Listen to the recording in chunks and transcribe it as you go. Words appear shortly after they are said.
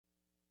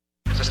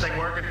this thing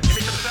working? Give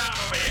me some sound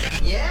over here.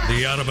 Yeah.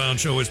 The Out of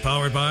Bounds Show is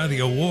powered by the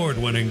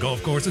award-winning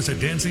golf courses at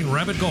Dancing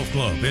Rabbit Golf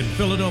Club in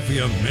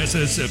Philadelphia,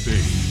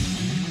 Mississippi.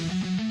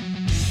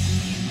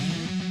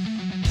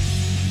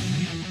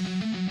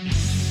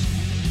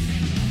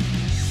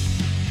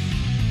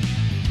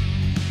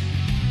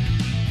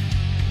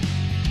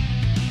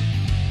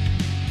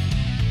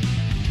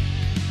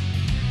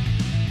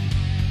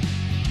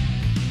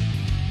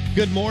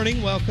 Good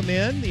morning. Welcome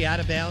in. The Out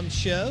of Bounds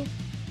Show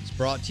is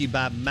brought to you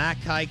by Mac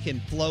Haik in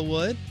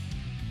Flowood.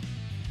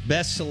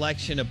 Best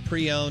selection of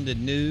pre-owned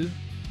and new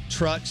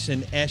trucks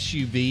and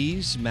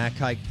SUVs,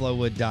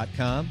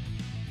 MacHaikFlowood.com.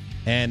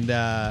 And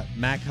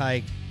Mac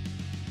Haik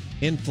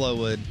in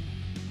Flowood,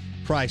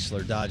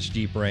 Chrysler, Dodge,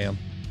 Jeep, Ram.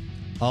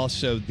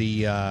 Also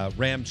the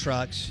Ram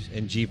trucks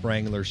and Jeep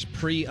Wranglers,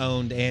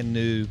 pre-owned and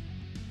new.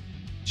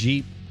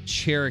 Jeep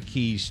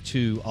Cherokees,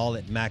 too, all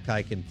at Mac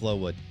Haik in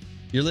Flowood.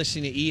 You're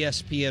listening to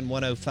ESPN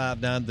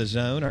 105.9 The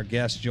Zone. Our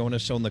guests join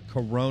us on the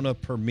Corona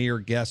Premier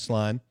guest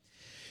line.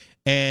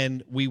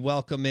 And we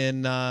welcome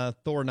in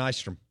Thor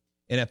Nystrom,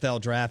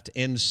 NFL Draft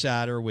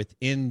Insider with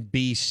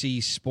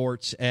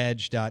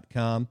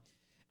NBCSportsEdge.com,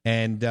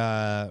 and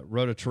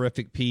wrote a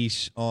terrific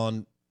piece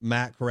on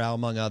Matt Corral,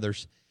 among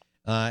others,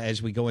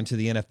 as we go into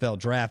the NFL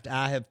Draft.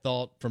 I have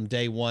thought from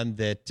day one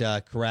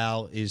that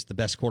Corral is the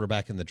best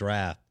quarterback in the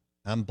draft.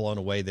 I'm blown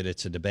away that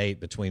it's a debate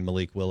between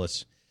Malik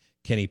Willis,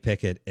 Kenny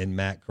Pickett, and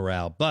Matt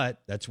Corral.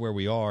 But that's where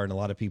we are, and a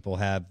lot of people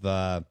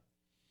have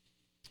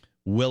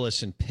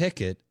Willis and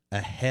Pickett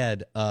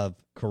ahead of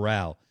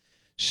Corral.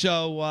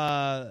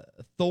 So,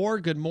 Thor,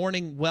 good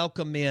morning.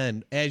 Welcome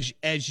in.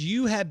 As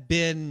you have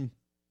been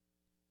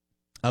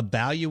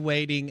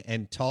evaluating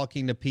and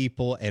talking to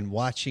people and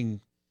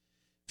watching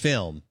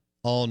film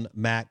on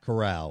Matt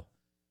Corral,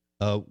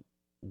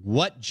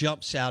 what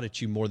jumps out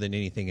at you more than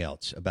anything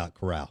else about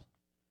Corral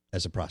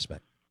as a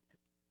prospect?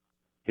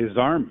 His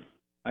arm.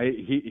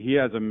 He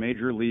has a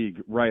major league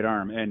right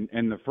arm,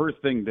 and the first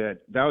thing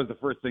that was the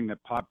first thing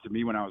that popped to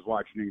me when I was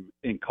watching him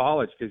in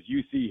college, because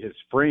you see his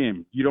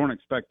frame, you don't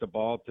expect the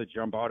ball to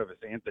jump out of his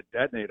hand, to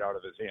detonate out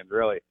of his hand,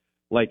 really,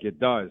 like it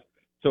does.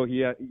 So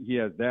he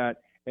has that,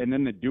 and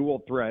then the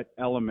dual threat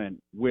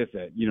element with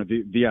it, you know,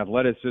 the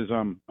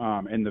athleticism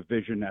and the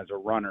vision as a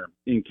runner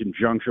in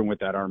conjunction with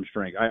that arm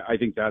strength. I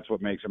think that's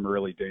what makes him a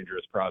really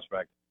dangerous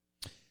prospect.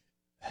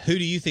 Who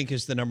do you think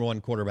is the number one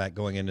quarterback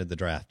going into the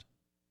draft?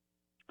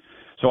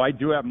 So I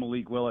do have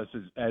Malik Willis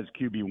as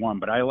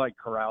QB1, but I like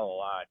Corral a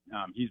lot.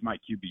 He's my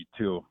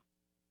QB2. Okay.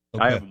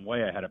 I have him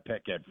way ahead of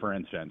Pickett, for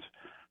instance.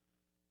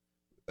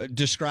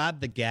 Describe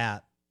the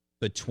gap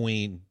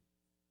between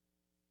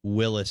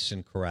Willis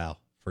and Corral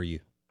for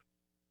you.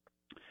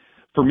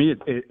 For me,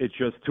 it's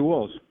just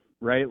tools,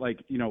 right?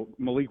 Like, you know,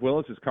 Malik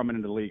Willis is coming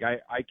into the league.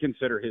 I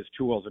consider his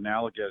tools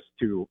analogous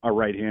to a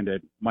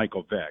right-handed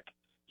Michael Vick.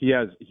 He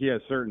has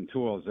certain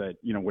tools that,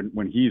 you know,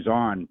 when he's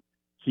on,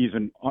 he's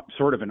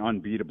sort of an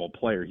unbeatable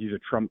player. He's a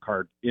trump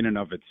card in and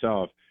of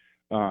itself.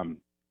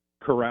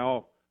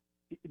 Corral,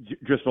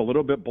 just a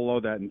little bit below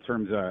that in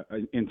terms of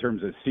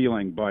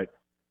ceiling, but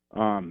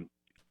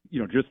you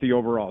know, just the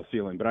overall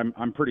ceiling. But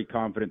I'm pretty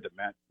confident that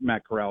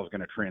Matt Corral is going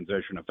to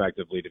transition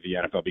effectively to the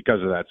NFL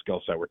because of that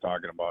skill set we're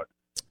talking about.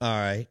 All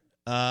right.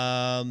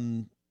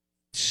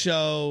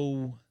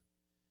 So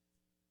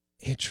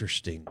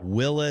interesting,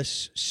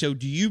 Willis. So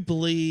do you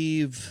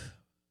believe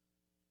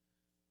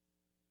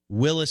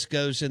Willis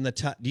goes in the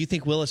top? Do you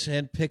think Willis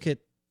and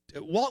Pickett?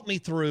 Walk me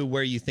through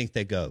where you think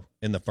they go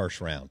in the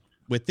first round,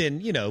 within,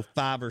 you know,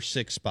 5 or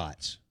 6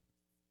 spots.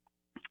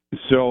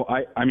 So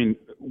I mean,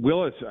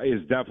 Willis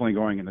is definitely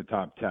going in the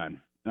top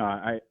 10.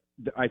 I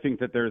think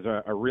that there's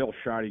a real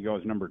shot he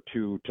goes number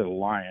 2 to the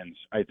Lions.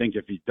 I think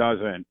if he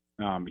doesn't,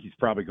 he's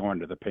probably going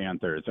to the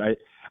Panthers.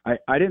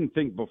 I didn't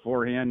think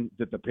beforehand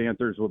that the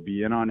Panthers would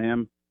be in on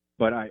him,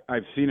 but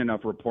I've seen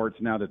enough reports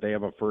now that they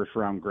have a first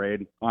round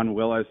grade on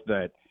Willis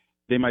that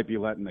they might be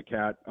letting the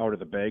cat out of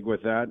the bag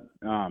with that.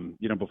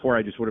 You know, before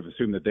I just would have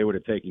assumed that they would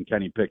have taken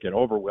Kenny Pickett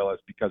over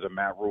Willis because of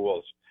Matt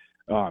Rule's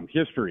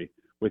history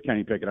with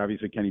Kenny Pickett.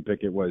 Obviously, Kenny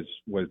Pickett was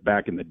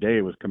back in the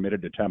day, was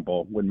committed to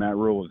Temple when Matt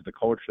Rule was the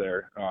coach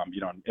there.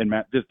 You know, and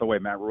just the way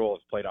Matt Rule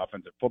has played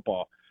offensive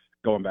football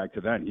going back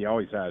to then, he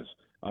always has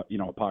you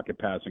know, a pocket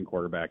passing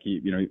quarterback. He,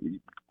 you know,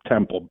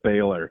 Temple,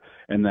 Baylor,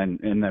 and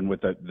then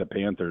with the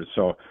Panthers.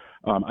 So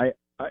I'd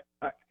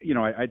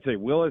say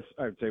Willis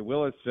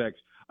 6.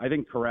 I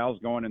think Corral's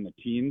going in the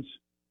teens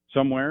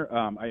somewhere.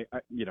 I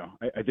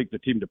think the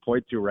team to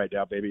point to right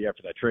now, maybe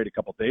after that trade a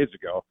couple days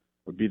ago,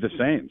 would be the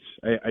Saints.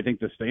 I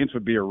think the Saints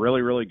would be a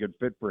really, really good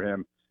fit for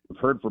him. I've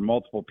heard from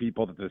multiple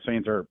people that the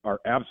Saints are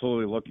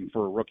absolutely looking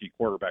for a rookie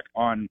quarterback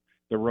on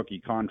the rookie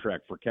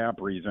contract for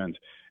cap reasons.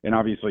 And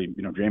obviously,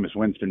 you know, Jameis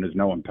Winston is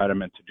no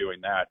impediment to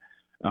doing that.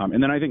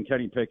 And then I think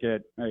Kenny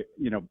Pickett,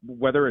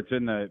 whether it's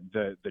in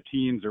the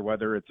teens or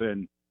whether it's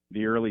in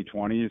the early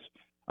 20s,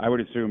 I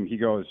would assume he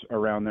goes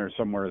around there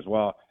somewhere as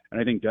well.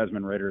 And I think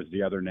Desmond Ridder is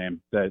the other name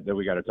that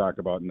we got to talk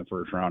about in the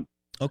first round.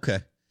 Okay.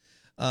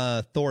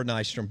 Thor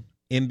Nystrom,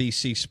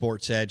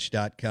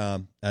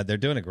 NBCSportsEdge.com. They're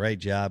doing a great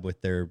job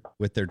with their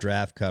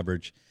draft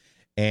coverage,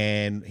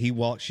 and he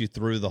walks you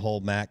through the whole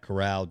Matt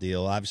Corral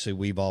deal. Obviously,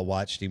 we've all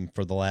watched him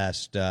for the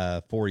last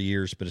 4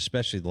 years, but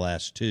especially the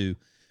last two,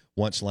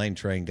 once Lane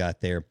Train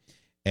got there,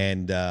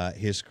 and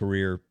his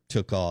career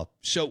took off.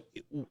 So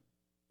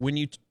when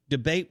you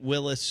debate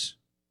Willis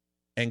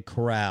and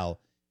Corral,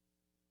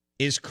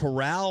 is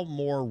Corral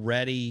more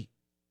ready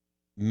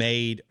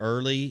made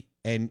early,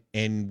 and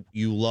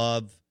you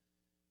love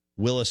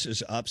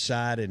Willis's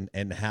upside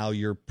and how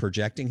you're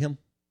projecting him?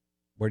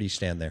 Where do you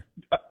stand there?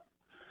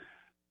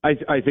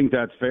 I think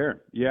that's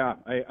fair. Yeah,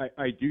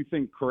 I do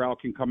think Corral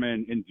can come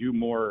in and do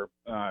more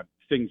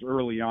things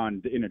early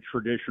on in a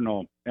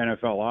traditional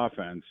NFL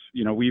offense.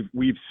 You know,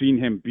 we've seen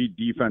him beat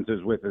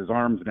defenses with his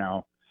arms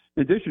now,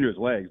 in addition to his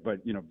legs,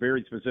 but, you know,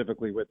 very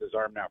specifically with his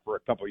arm now for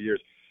a couple of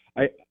years.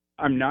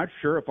 I'm not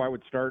sure if I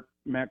would start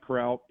Matt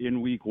Corral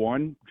in week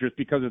one, just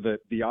because of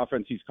the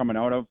offense he's coming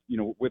out of, you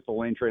know, with the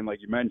Lane Train, like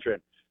you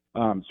mentioned,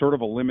 sort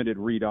of a limited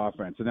read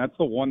offense. And that's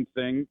the one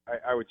thing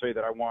I would say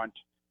that I want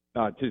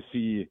to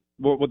see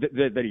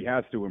that he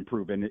has to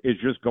improve, and is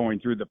just going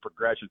through the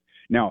progression.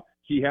 Now,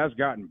 he has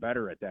gotten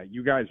better at that.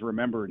 You guys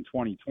remember in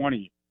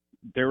 2020,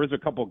 there was a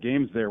couple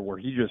games there where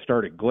he just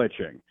started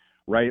glitching,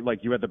 right? Like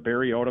you had the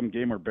Barry Odom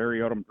game where Barry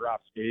Odom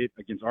drops 8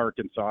 against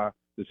Arkansas,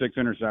 the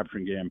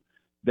 6-interception game.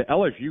 The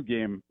LSU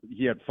game,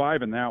 he had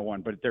 5 in that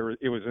one, but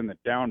it was in the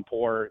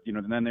downpour, you know,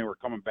 and then they were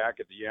coming back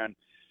at the end.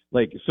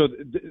 Like, so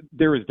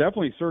there is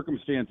definitely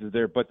circumstances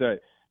there, but the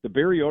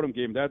Barry Odom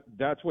game,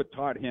 that's what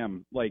taught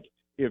him, like,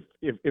 if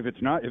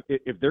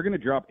they're going to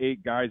drop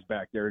 8 guys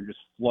back there and just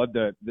flood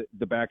the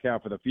back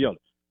half of the field,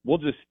 we'll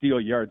just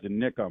steal yards and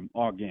nick them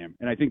all game.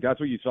 And I think that's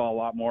what you saw a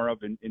lot more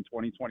of in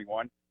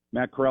 2021.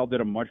 Matt Corral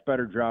did a much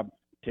better job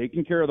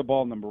taking care of the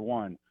ball, number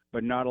one,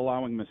 but not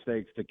allowing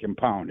mistakes to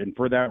compound. And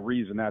for that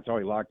reason, that's how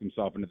he locked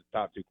himself into the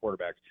top 2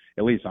 quarterbacks,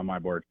 at least on my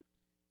board.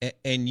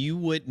 And you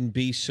wouldn't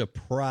be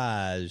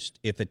surprised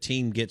if a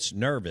team gets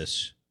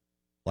nervous,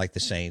 like the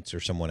Saints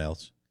or someone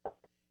else,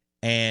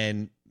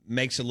 and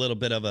makes a little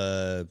bit of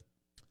a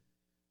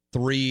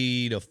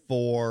 3 to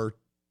 4,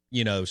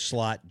 you know,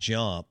 slot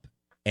jump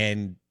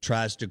and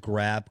tries to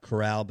grab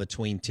Corral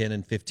between 10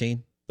 and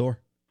 15, Thor?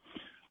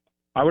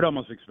 I would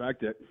almost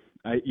expect it.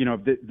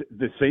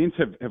 The Saints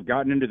have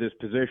gotten into this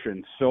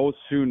position so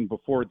soon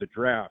before the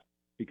draft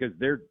because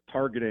they're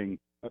targeting,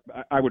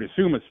 I would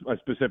assume, a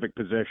specific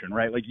position,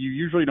 right? Like, you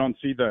usually don't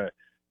see the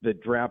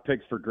draft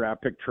picks for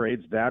draft pick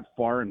trades that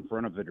far in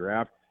front of the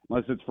draft,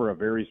 unless it's for a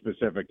very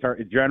specific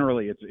target.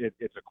 Generally,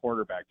 it's a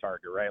quarterback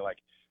target, right? Like,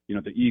 you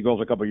know, the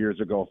Eagles a couple of years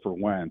ago for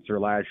Wentz, or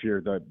last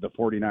year the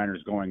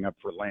 49ers going up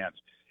for Lance.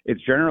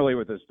 It's generally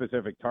with a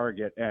specific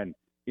target. And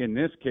in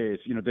this case,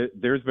 you know,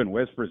 there's been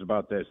whispers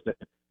about this,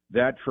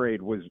 that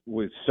trade was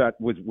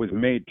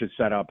made to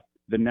set up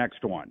the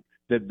next one,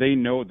 that they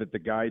know that the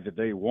guy that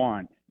they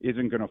want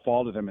isn't going to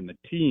fall to them in the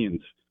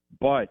teens,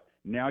 but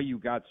now you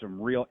got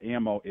some real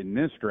ammo in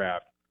this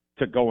draft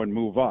to go and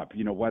move up,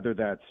 you know, whether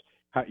that's,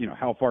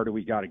 how far do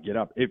we got to get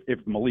up?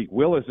 If Malik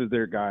Willis is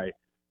their guy,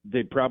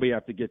 they'd probably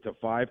have to get to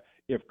 5.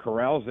 If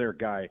Corral's their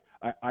guy,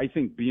 I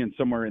think being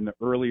somewhere in the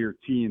earlier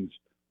teens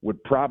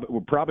would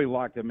probably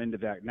lock them into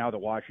that now that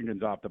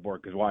Washington's off the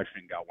board, because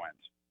Washington got Wentz.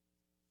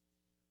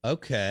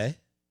 Okay.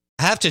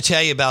 I have to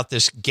tell you about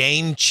this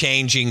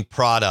game-changing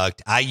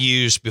product I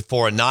use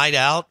before a night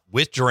out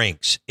with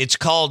drinks. It's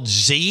called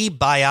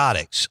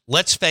Z-Biotics.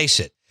 Let's face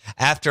it,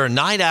 after a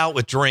night out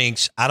with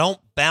drinks, I don't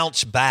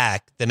bounce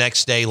back the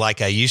next day like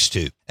I used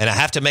to, and I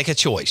have to make a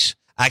choice.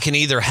 I can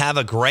either have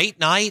a great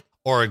night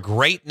or a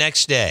great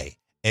next day,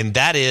 and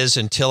that is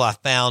until I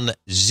found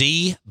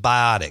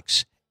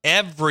Z-Biotics.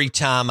 Every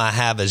time I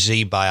have a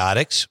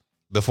Z-Biotics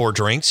before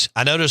drinks,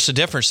 I notice a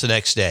difference the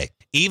next day.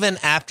 Even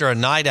after a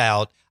night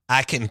out,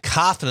 I can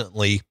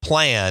confidently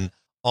plan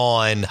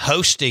on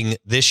hosting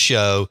this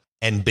show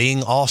and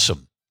being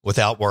awesome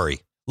without worry.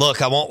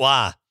 Look, I won't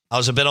lie. I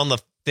was a bit on the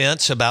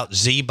fence about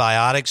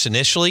Z-Biotics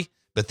initially,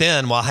 but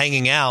then while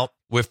hanging out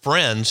with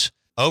friends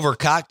over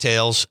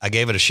cocktails, I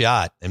gave it a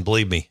shot. And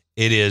believe me,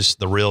 it is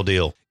the real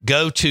deal.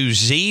 Go to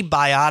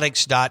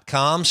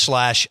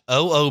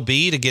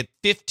zbiotics.com/OOB to get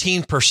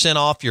 15%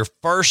 off your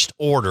first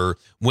order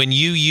when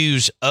you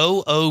use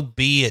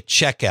OOB at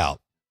checkout.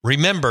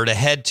 Remember to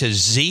head to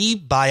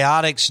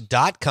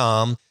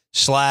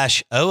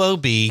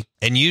zbiotics.com/OOB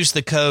and use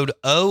the code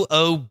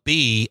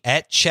OOB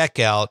at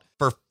checkout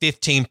for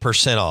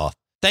 15% off.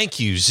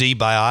 Thank you,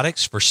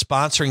 Z-Biotics, for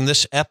sponsoring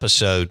this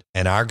episode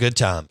and our good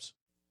times.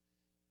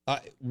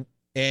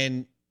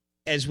 And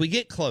as we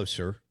get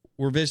closer,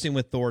 we're visiting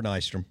with Thor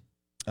Nystrom,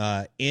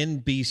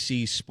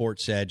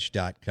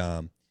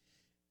 NBCSportsEdge.com,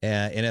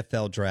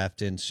 NFL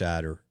Draft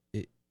Insider.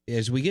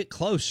 As we get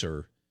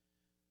closer,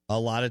 a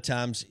lot of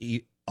times,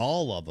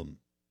 all of them,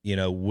 you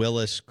know,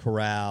 Willis,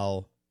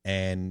 Corral,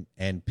 and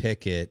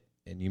Pickett,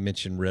 and you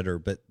mentioned Ritter,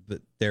 but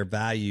their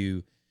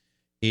value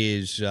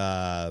is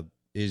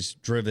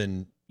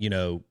driven, you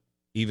know,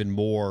 even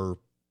more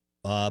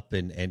up,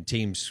 and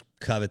teams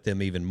covet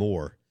them even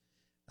more.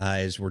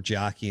 as we're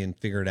jockeying,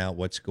 figuring out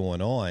what's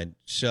going on.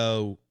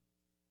 So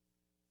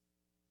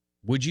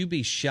would you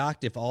be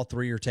shocked if all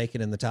three are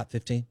taken in the top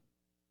 15?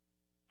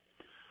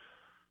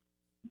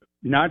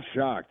 Not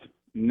shocked.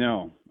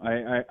 No,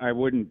 I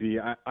wouldn't be.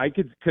 I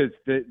could, because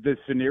the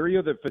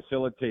scenario that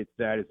facilitates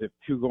that is if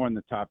two go in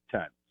the top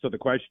 10. So the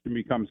question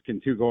becomes,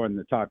 can two go in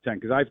the top 10?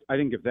 Because I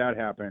think if that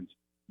happens,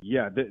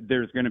 yeah,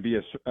 there's going to be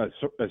a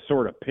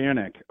sort of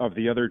panic of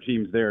the other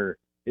teams there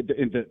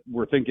that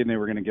were thinking they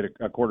were going to get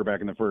a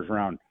quarterback in the first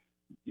round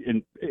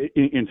in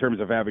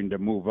terms of having to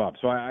move up.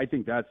 So I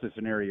think that's the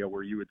scenario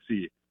where you would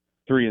see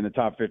three in the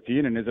top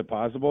 15. And is it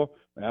possible?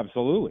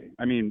 Absolutely.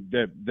 I mean,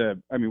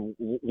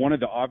 one of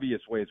the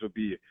obvious ways would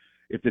be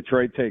if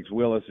Detroit takes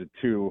Willis at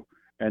 2,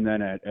 and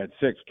then at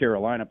 6,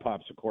 Carolina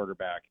pops a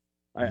quarterback.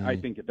 I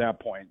think at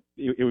that point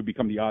it would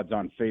become the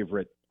odds-on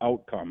favorite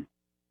outcome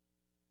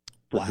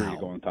for three to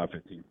go in the top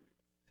 15.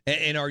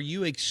 And are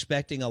you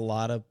expecting a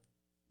lot of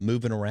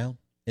moving around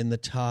in the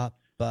top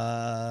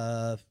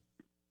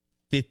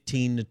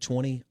 15 to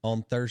 20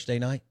 on Thursday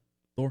night,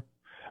 Thor?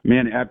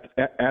 Man,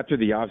 after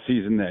the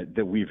offseason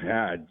that we've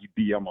had, you'd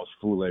be almost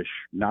foolish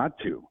not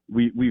to.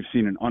 We've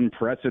seen an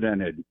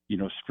unprecedented,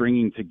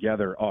 stringing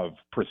together of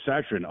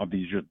procession of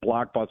these just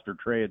blockbuster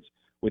trades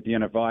with the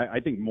NFL. I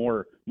think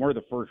more of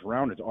the first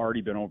round has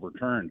already been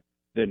overturned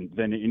than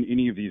in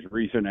any of these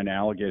recent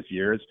analogous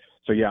years.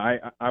 So yeah,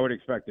 I would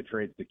expect the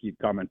trades to keep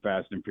coming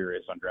fast and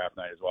furious on draft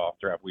night as well,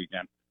 draft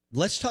weekend.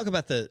 Let's talk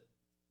about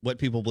what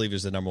people believe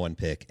is the number one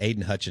pick,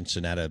 Aiden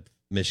Hutchinson out of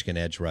Michigan,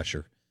 edge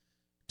rusher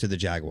to the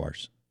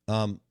Jaguars.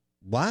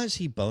 Why is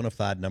he bona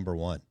fide number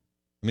one?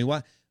 I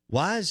mean,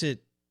 why is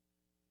it,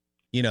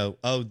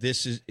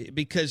 this is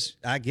because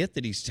I get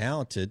that he's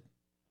talented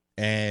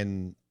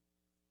and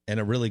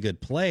a really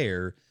good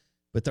player,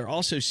 but there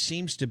also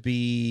seems to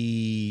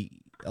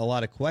be a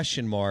lot of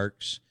question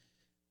marks,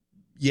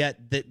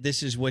 yet that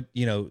this is what,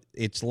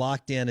 it's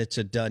locked in, it's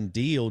a done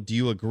deal. Do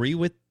you agree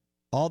with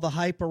all the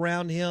hype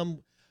around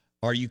him?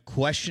 Are you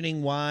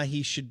questioning why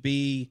he should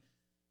be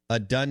a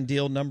done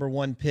deal number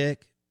one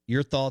pick?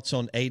 Your thoughts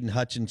on Aiden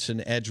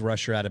Hutchinson, edge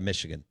rusher out of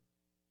Michigan?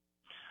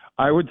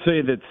 I would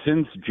say that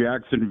since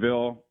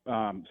Jacksonville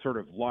sort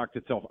of locked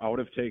itself out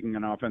of taking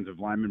an offensive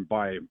lineman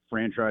by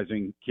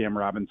franchising Cam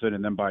Robinson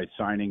and then by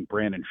signing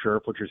Brandon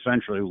Scherf, which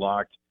essentially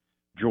locked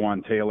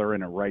Juwan Taylor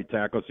in a right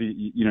tackle. So,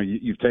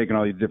 you've taken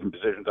all these different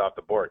positions off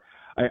the board.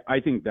 I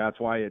think that's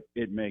why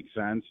it makes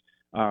sense.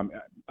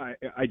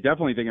 I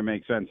definitely think it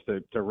makes sense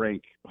to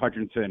rank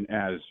Hutchinson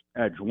as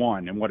edge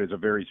one in what is a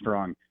very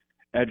strong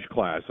edge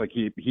class. Like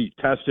he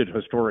tested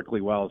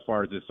historically well as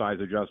far as his size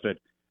adjusted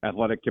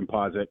athletic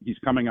composite. He's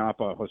coming off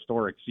a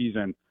historic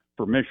season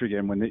for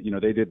Michigan when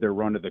they did their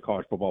run to the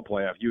college football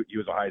playoff. He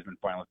was a Heisman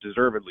finalist,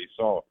 deservedly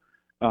so.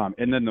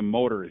 And then the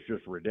motor is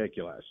just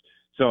ridiculous.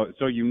 So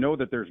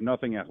that there's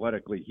nothing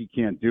athletically he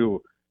can't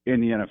do in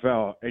the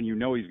NFL, and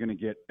he's going to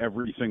get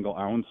every single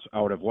ounce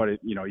out of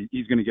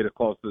he's going to get as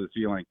close to the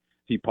ceiling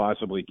as he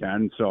possibly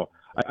can. So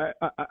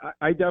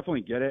I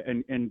definitely get it.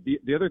 And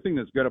the other thing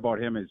that's good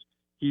about him is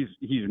he's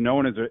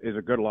known as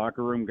a good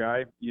locker room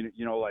guy,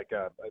 like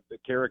a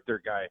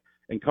character guy.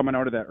 And coming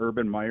out of that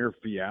Urban Meyer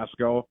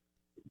fiasco,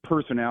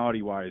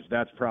 personality-wise,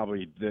 that's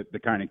probably the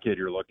kind of kid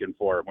you're looking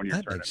for when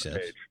you're turning the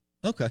page.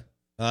 Okay.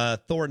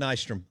 Thor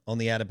Nystrom on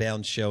the Out of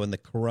Bounds show in the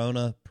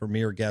Corona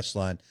Premier Guest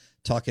Line,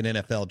 talking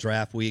NFL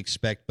draft. We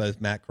expect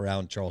both Matt Corral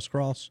and Charles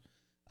Cross,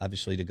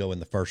 obviously, to go in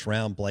the first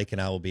round. Blake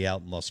and I will be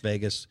out in Las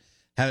Vegas.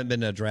 Haven't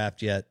been to a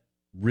draft yet.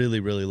 Really,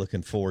 really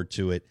looking forward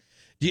to it.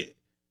 Give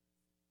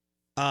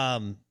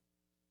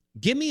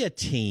me a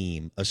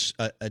team,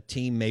 a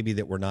team maybe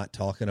that we're not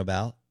talking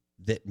about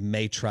that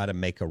may try to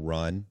make a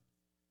run,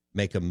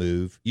 make a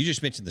move. You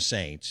just mentioned the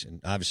Saints,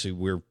 and obviously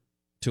we're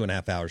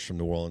 2.5 hours from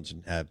New Orleans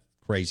and have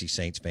crazy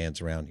Saints fans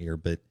around here.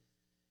 But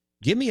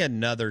give me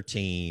another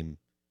team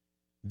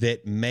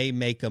that may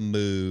make a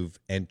move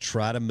and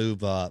try to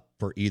move up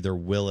for either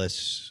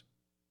Willis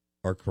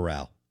or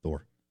Corral,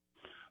 Thor.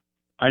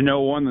 I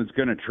know one that's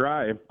going to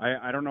try.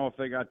 I don't know if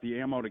they got the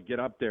ammo to get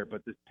up there,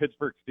 but the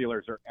Pittsburgh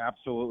Steelers are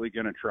absolutely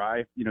going to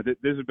try. This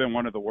has been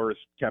one of the worst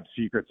kept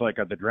secrets,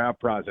 of the draft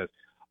process.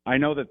 I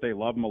know that they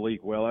love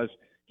Malik Willis.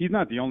 He's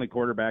not the only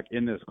quarterback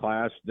in this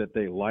class that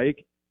they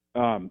like.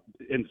 And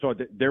so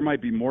there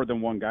might be more than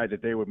one guy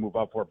that they would move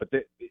up for, but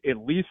at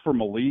least for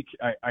Malik,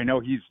 I know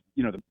he's,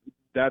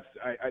 that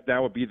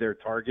would be their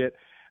target.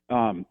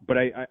 But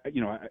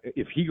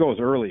if he goes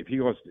early,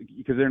 because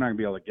they're not gonna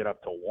be able to get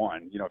up to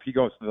 1, if he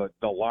goes to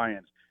the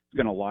Lions, it's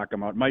going to lock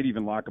him out, might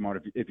even lock him out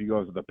if he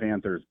goes to the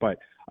Panthers. But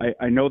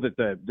I know that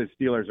the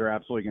Steelers are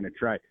absolutely going to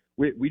try.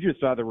 We just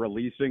saw the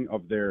releasing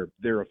of their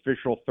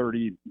official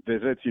 30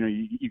 visits.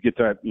 You get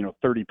to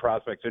 30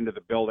 prospects into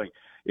the building.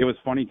 It was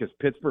funny because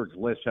Pittsburgh's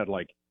list had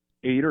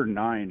 8 or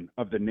 9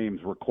 of the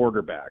names were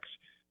quarterbacks.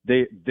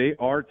 They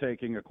are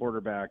taking a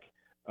quarterback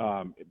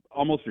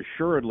almost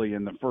assuredly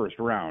in the first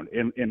round,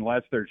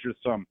 unless there's just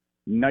some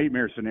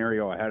nightmare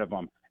scenario ahead of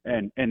them.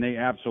 And they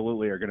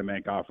absolutely are going to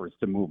make offers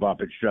to move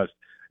up. It's just,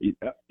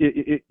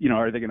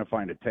 are they going to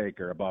find a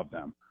taker above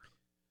them?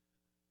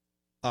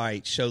 All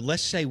right, so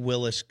let's say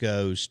Willis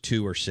goes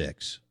 2 or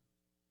 6,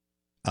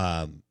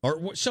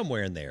 or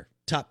somewhere in there,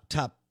 top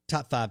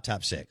 5,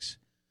 top 6.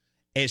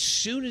 As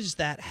soon as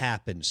that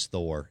happens,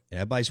 Thor, and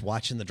everybody's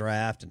watching the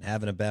draft and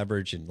having a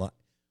beverage, and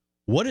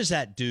what does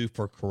that do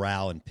for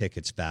Corral and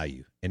Pickett's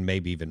value, and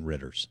maybe even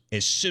Ritter's?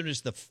 As soon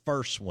as the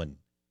first one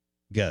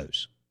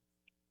goes.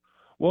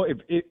 Well,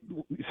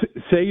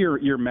 say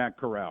you're Matt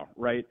Corral,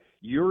 right?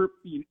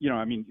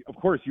 Of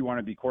course you want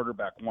to be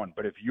quarterback 1,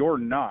 but if you're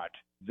not,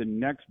 the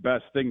next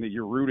best thing that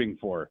you're rooting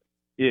for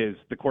is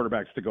the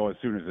quarterbacks to go as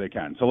soon as they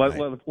can. So let's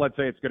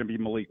say it's going to be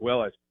Malik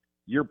Willis.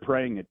 You're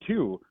praying at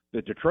 2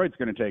 that Detroit's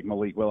going to take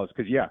Malik Willis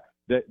because,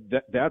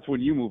 that's when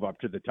you move up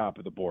to the top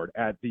of the board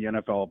at the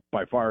NFL,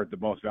 by far the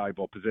most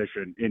valuable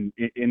position in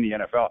the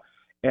NFL.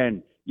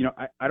 And,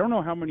 I don't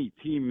know how many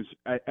teams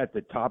at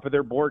the top of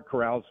their board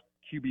Corral's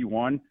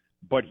QB1,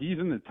 but he's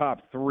in the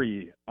top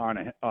 3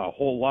 on a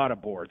whole lot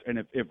of boards.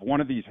 And if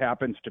one of these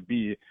happens to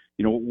be,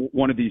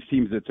 one of these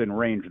teams that's in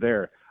range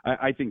there,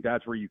 I think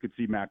that's where you could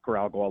see Matt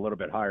Corral go a little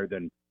bit higher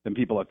than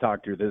people have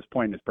talked to at this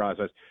point in this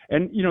process.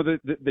 And,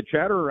 the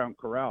chatter around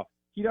Corral,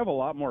 he'd have a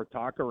lot more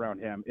talk around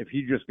him if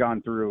he'd just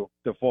gone through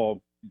the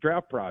full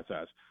draft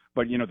process.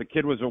 But, the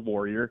kid was a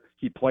warrior.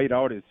 He played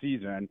out his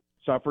season,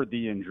 suffered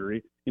the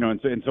injury,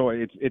 and so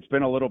it's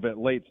been a little bit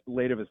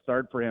late of a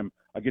start for him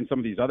against some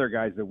of these other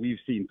guys that we've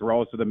seen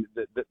throw. So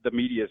the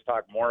media has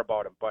talked more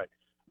about him, but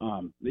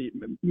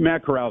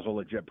Matt Corral's a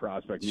legit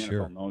prospect. The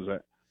NFL knows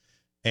it,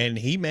 and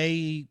he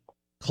may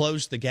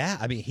close the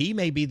gap. I mean, he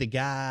may be the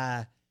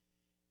guy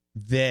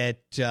that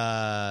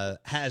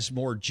has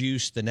more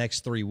juice the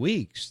next 3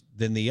 weeks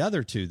than the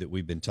other 2 that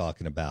we've been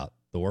talking about,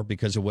 Thor,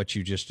 because of what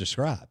you just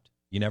described.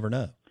 You never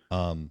know.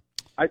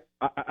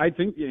 I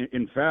think,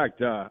 in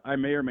fact, I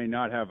may or may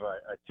not have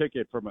a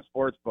ticket from a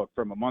sports book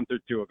from a month or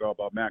 2 ago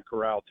about Matt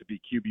Corral to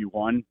be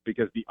QB1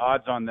 because the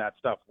odds on that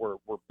stuff were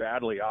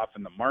badly off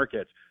in the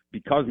markets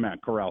because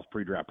Matt Corral's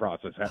pre-draft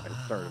process had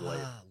started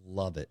late.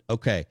 Love it.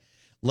 Okay,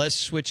 let's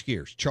switch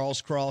gears.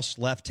 Charles Cross,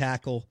 left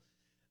tackle,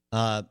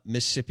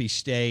 Mississippi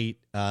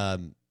State.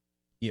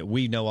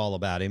 We know all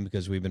about him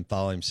because we've been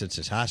following him since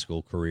his high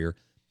school career.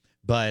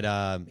 But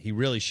he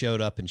really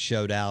showed up and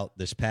showed out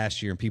this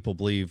past year, and people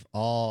believe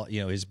all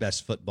his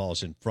best football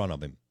is in front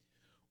of him.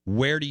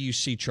 Where do you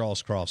see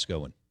Charles Cross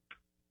going?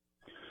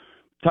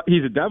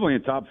 He's definitely a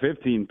top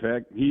 15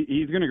 pick.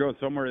 He's going to go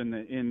somewhere in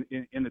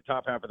the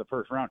top half of the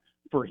first round.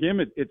 For him,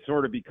 it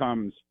sort of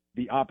becomes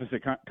the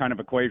opposite kind of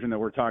equation that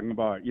we're talking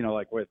about.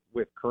 Like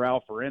with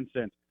Corral, for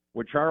instance,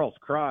 with Charles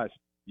Cross,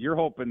 you're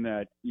hoping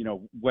that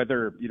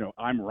whether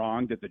I'm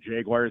wrong that the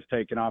Jaguars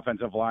take an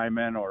offensive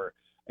lineman or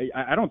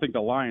I don't think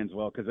the Lions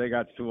will because they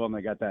got Sewell and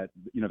they got that,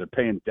 they're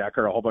paying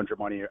Decker a whole bunch of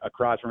money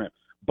across from him.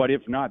 But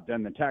if not,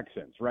 then the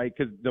Texans, right?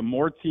 Because the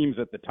more teams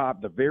at the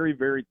top, the very,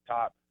 very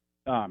top,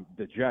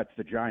 the Jets,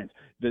 the Giants,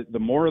 the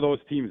more of those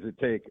teams that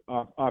take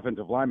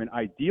offensive linemen,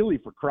 ideally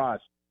for Cross,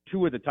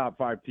 2 of the top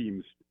 5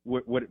 teams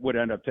would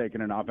end up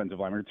taking an offensive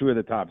lineman, or 2 of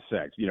the top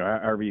 6,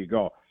 however you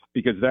go.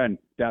 Because then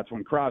that's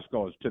when Cross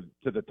goes to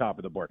the top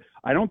of the board.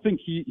 I don't think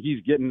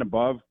he's getting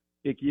above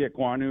Ike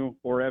Ekwonu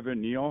or Evan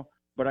Neal.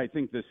 But I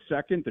think the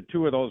second the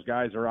 2 of those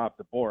guys are off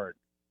the board,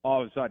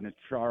 all of a sudden it's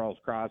Charles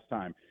Cross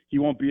time. He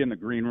won't be in the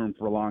green room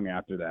for long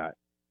after that.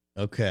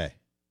 Okay.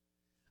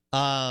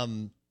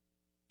 Thor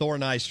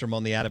Nystrom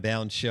on the Out of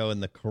Bounds show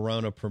and the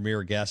Corona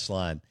Premier guest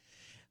line,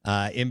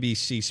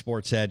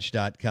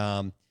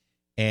 NBCSportsEdge.com.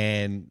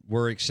 And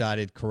we're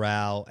excited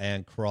Corral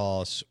and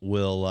Cross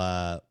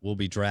will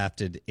be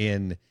drafted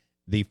in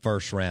the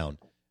first round.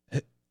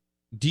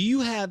 Do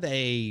you have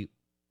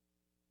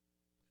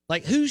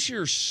who's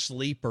your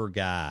sleeper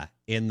guy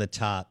in the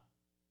top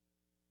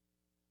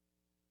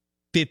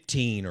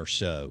 15 or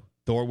so,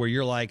 Thor, where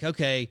you're like,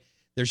 okay,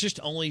 there's just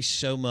only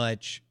so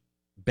much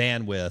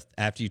bandwidth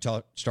after you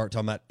start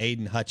talking about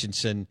Aiden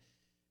Hutchinson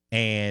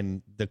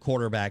and the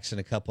quarterbacks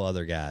and a couple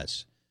other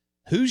guys.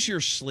 Who's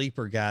your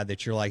sleeper guy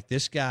that you're like,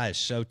 this guy is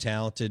so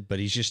talented, but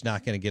he's just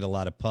not going to get a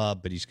lot of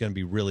pub, but he's going to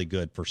be really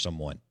good for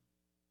someone?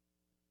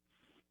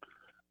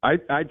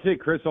 I'd say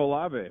Chris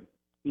Olave.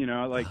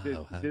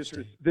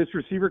 This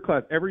receiver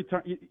class, every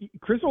time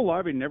Chris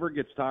Olave never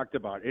gets talked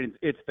about.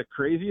 It's the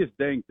craziest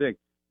dang thing.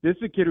 This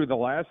is a kid who the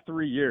last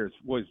 3 years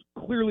was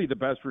clearly the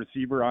best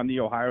receiver on the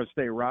Ohio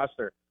State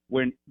roster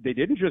when they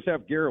didn't just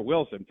have Garrett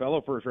Wilson,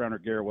 fellow first-rounder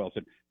Garrett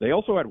Wilson. They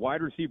also had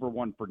wide receiver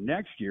 1 for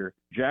next year,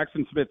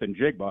 Jackson Smith and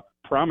Jigba.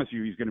 Promise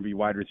you he's going to be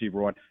wide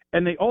receiver 1.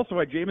 And they also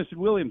had Jamison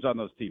Williams on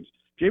those teams.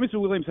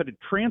 Jamison Williams had to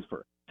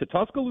transfer to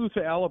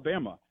Tuscaloosa,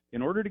 Alabama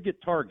in order to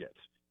get targets.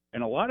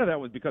 And a lot of that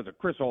was because of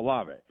Chris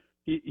Olave.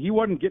 He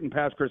wasn't getting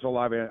past Chris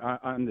Olave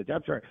on the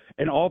depth chart.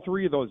 And all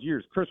 3 of those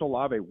years, Chris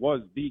Olave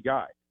was the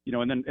guy.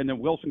 And then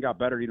Wilson got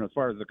better, as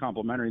far as the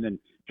complimentary. And then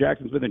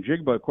Jackson Smith and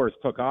Jigba, of course,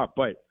 took off.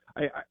 But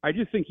I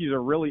just think he's a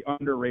really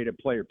underrated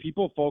player.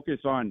 People focus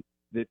on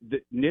the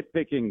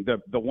nitpicking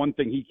the one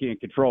thing he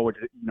can't control, which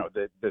is,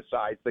 the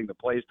size thing, the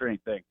play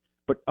strength thing.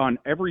 but on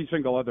every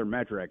single other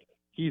metric,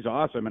 he's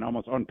awesome and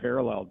almost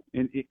unparalleled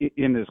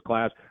in this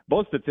class,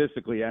 both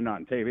statistically and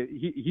on tape.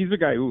 He's a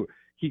guy who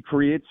he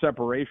creates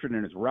separation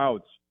in his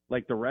routes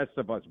like the rest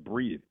of us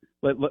breathe.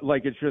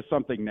 Like it's just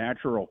something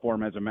natural for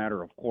him as a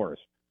matter of course.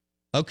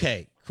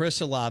 Okay, Chris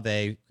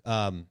Olave,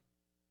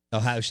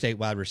 Ohio State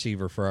wide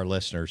receiver for our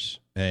listeners,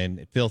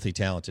 and filthy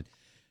talented.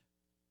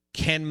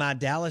 Can my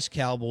Dallas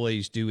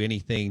Cowboys do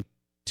anything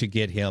to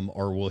get him,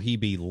 or will he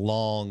be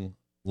long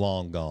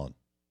gone,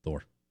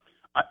 Thor?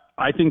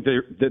 I think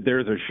that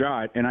there's a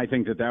shot, and I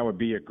think that would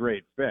be a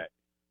great fit.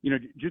 You know,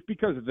 just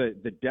because of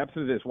the depth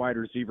of this wide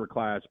receiver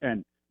class,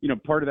 and you know,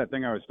 part of that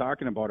thing I was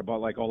talking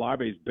about like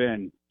Olave's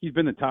been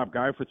the top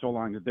guy for so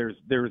long that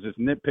there was this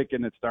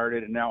nitpicking that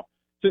started, and now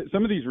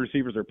some of these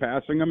receivers are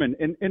passing them,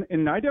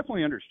 and I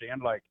definitely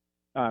understand. Like,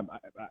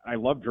 I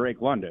love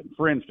Drake London,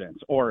 for instance,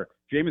 or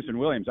Jameson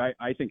Williams.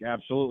 I think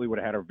absolutely would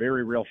have had a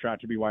very real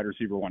shot to be wide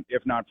receiver one,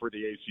 if not for the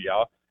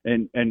ACL.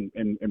 And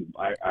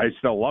I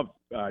still love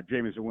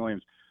Jameson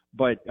Williams,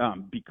 but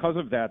because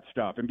of that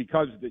stuff, and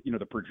because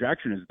the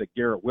projection is that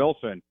Garrett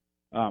Wilson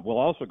will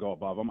also go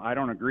above him. I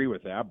don't agree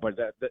with that, but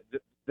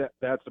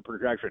that's the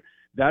projection.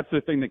 That's the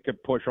thing that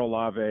could push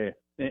Olave,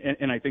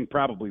 and I think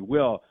probably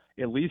will,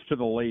 at least to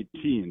the late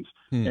teens,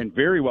 and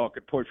very well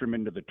could push him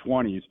into the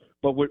 20s.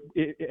 But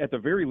at the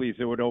very least,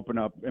 it would open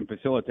up and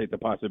facilitate the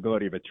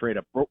possibility of a trade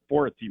up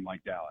for a team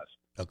like Dallas.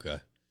 Okay.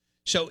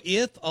 So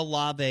if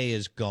Olave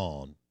is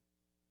gone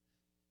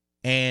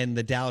and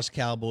the Dallas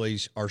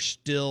Cowboys are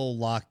still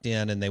locked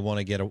in and they want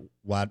to get a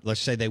wide, let's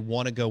say they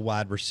want to go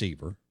wide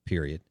receiver,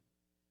 period,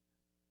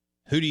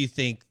 who do you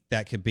think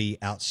that could be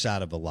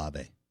outside of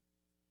Olave?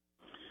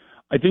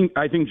 I think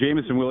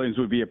Jameson Williams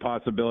would be a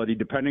possibility,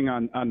 depending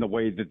on the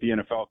way that the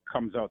NFL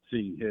comes out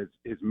seeing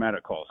his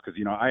medicals.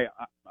 Because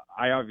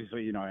I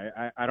obviously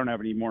I don't have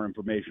any more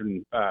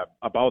information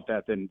about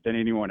that than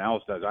anyone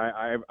else does.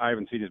 I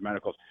haven't seen his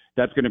medicals.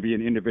 That's going to be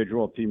an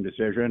individual team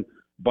decision.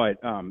 But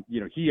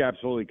he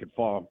absolutely could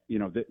fall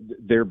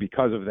there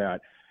because of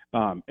that.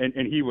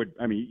 And he would.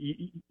 I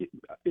mean,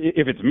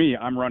 if it's me,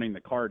 I'm running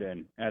the card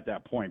in at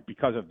that point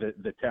because of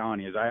the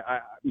talent he is.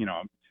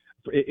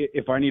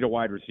 If I need a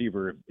wide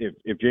receiver,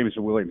 if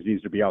Jameson Williams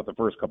needs to be out the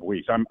first couple of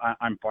weeks, I'm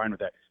fine with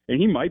that. And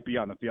he might be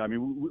on the field. I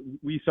mean,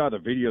 we saw the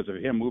videos of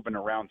him moving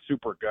around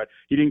super good.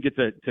 He didn't get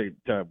to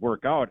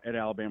work out at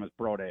Alabama's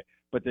Pro Day,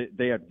 but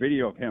they had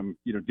video of him,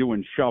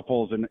 doing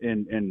shuffles and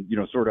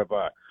sort of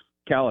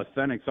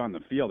calisthenics on the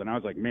field. And I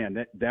was like,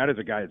 man, that is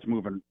a guy that's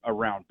moving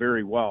around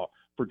very well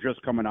for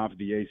just coming off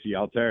the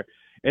ACL tear.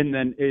 And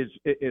then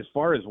as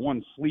far as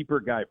one sleeper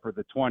guy for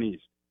the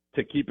 20s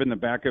to keep in the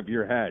back of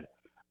your head,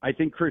 I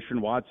think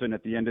Christian Watson,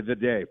 at the end of the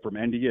day, from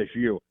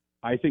NDSU,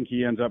 I think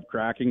he ends up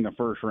cracking the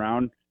first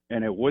round,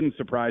 and it wouldn't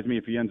surprise me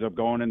if he ends up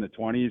going in the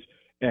 20s.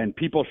 And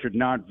people should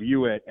not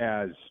view it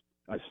as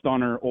a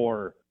stunner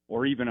or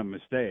even a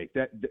mistake.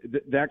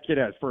 That kid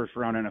has first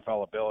round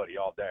NFL ability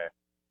all day.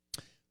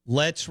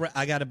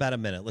 I got about a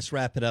minute. Let's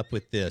wrap it up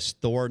with this.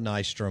 Thor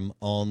Nystrom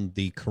on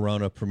the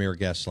Corona Premier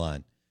Guest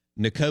Line.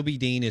 Nakobe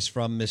Dean is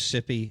from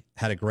Mississippi,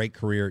 had a great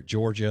career at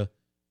Georgia.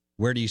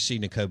 Where do you see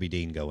Nakobe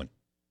Dean going?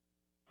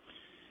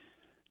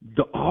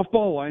 The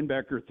off-ball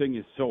linebacker thing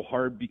is so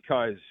hard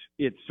because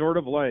it's sort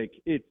of like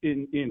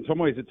in some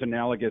ways it's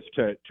analogous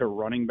to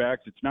running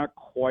backs. It's not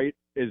quite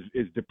as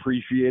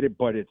depreciated,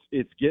 but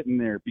it's getting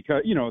there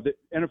because the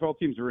NFL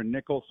teams are in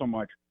nickel so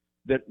much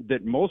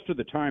that most of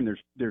the time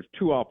there's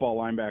two off-ball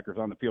linebackers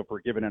on the field for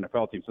a given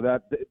NFL team. So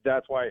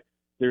that's why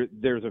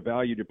there's a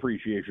value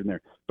depreciation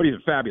there. But he's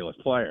a fabulous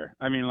player.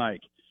 I mean,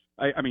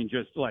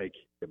 just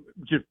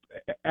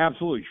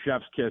absolutely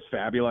chef's kiss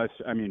fabulous.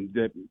 I mean,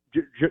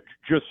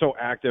 just so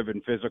active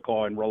and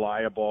physical and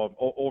reliable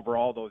over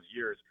all those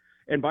years.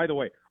 And by the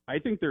way, I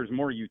think there's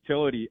more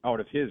utility out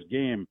of his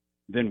game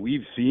than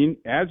we've seen.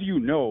 As you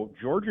know,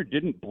 Georgia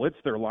didn't blitz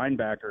their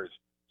linebackers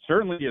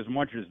certainly as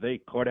much as they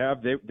could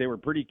have. They were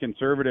pretty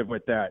conservative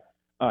with that.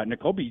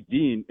 Nakobe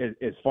Dean,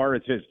 as far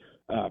as his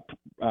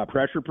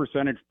pressure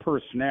percentage per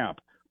snap,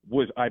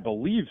 was, I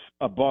believe,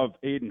 above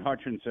Aiden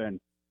Hutchinson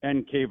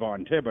and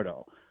Kayvon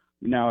Thibodeau.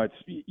 Now it's,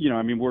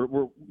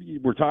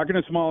 we're talking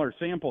a smaller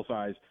sample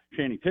size.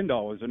 Channing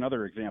Tindall was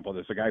another example of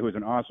this, a guy who was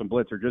an awesome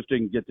blitzer, just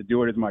didn't get to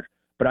do it as much.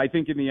 But I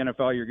think in the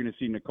NFL, you're going to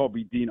see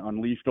Nakobe Dean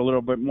unleashed a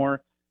little bit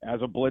more as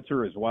a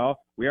blitzer as well.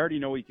 We already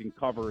know he can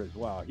cover as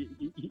well.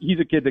 He's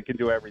a kid that can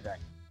do everything.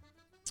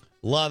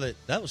 Love it.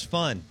 That was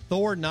fun.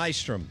 Thor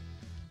Nystrom,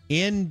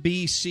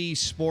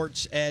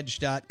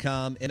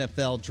 NBCSportsEdge.com,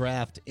 NFL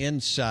Draft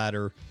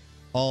Insider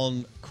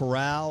on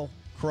Corral,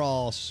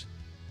 Cross,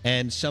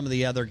 and some of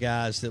the other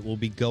guys that will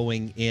be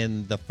going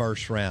in the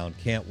first round.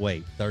 Can't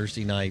wait.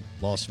 Thursday night,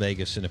 Las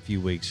Vegas in a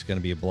few weeks. It's going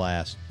to be a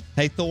blast.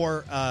 Hey,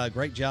 Thor,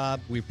 great job.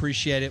 We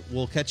appreciate it.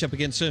 We'll catch up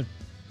again soon.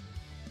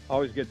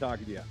 Always good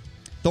talking to you.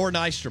 Thor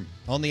Nystrom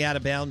on the Out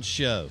of Bounds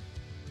Show.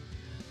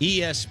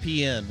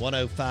 ESPN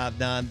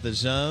 105.9 The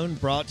Zone,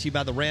 brought to you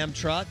by the Ram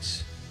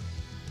Trucks,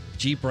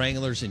 Jeep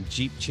Wranglers, and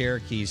Jeep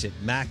Cherokees at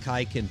Mac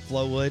Haik in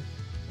Flowood.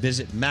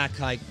 Visit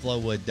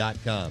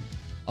MacHikeFlowwood.com.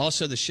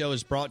 Also, the show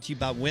is brought to you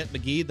by Went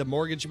McGee, the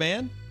Mortgage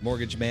Man,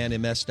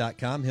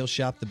 mortgagemanms.com. He'll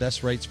shop the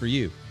best rates for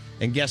you.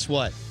 And guess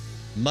what?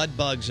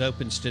 Mudbugs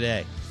opens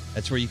today.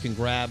 That's where you can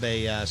grab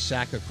a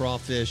sack of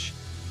crawfish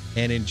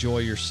and enjoy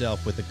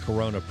yourself with the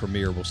Corona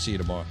premiere. We'll see you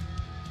tomorrow.